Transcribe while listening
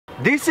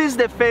This is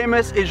the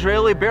famous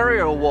Israeli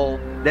barrier wall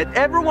that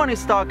everyone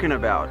is talking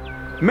about.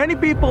 Many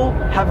people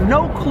have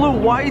no clue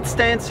why it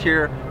stands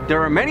here.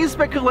 There are many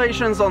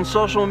speculations on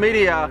social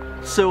media,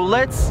 so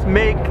let's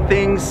make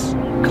things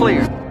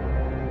clear.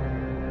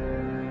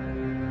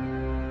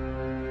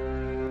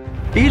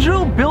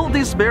 Israel built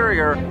this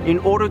barrier in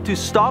order to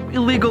stop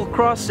illegal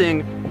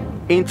crossing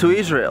into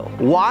Israel.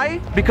 Why?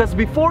 Because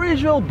before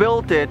Israel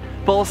built it,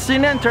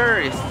 Palestinian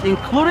terrorists,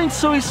 including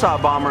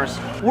suicide bombers,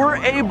 were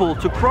able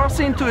to cross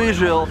into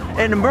Israel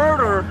and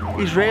murder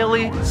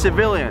Israeli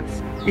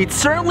civilians. It's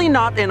certainly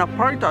not an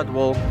apartheid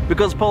wall,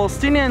 because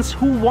Palestinians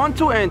who want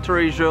to enter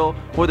Israel,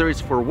 whether it's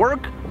for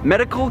work,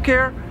 medical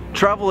care,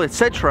 travel,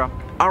 etc.,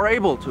 are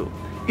able to.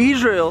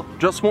 Israel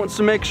just wants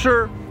to make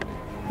sure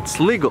it's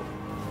legal.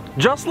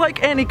 Just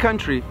like any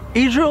country,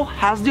 Israel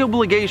has the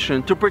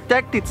obligation to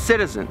protect its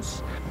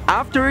citizens.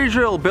 After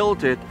Israel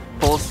built it,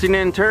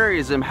 Palestinian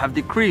terrorism have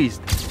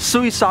decreased,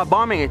 suicide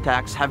bombing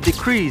attacks have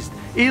decreased,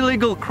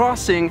 illegal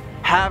crossing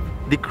have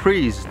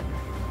decreased.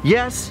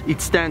 Yes, it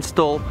stands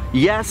tall.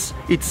 Yes,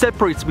 it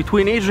separates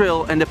between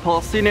Israel and the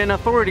Palestinian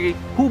Authority,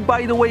 who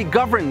by the way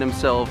govern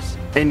themselves.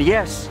 And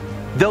yes,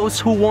 those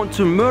who want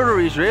to murder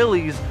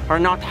Israelis are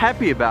not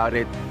happy about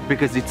it,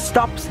 because it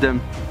stops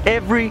them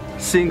every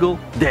single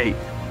day.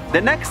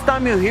 The next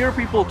time you hear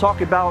people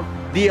talk about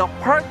the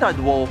apartheid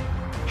wall,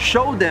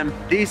 show them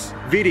this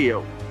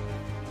video.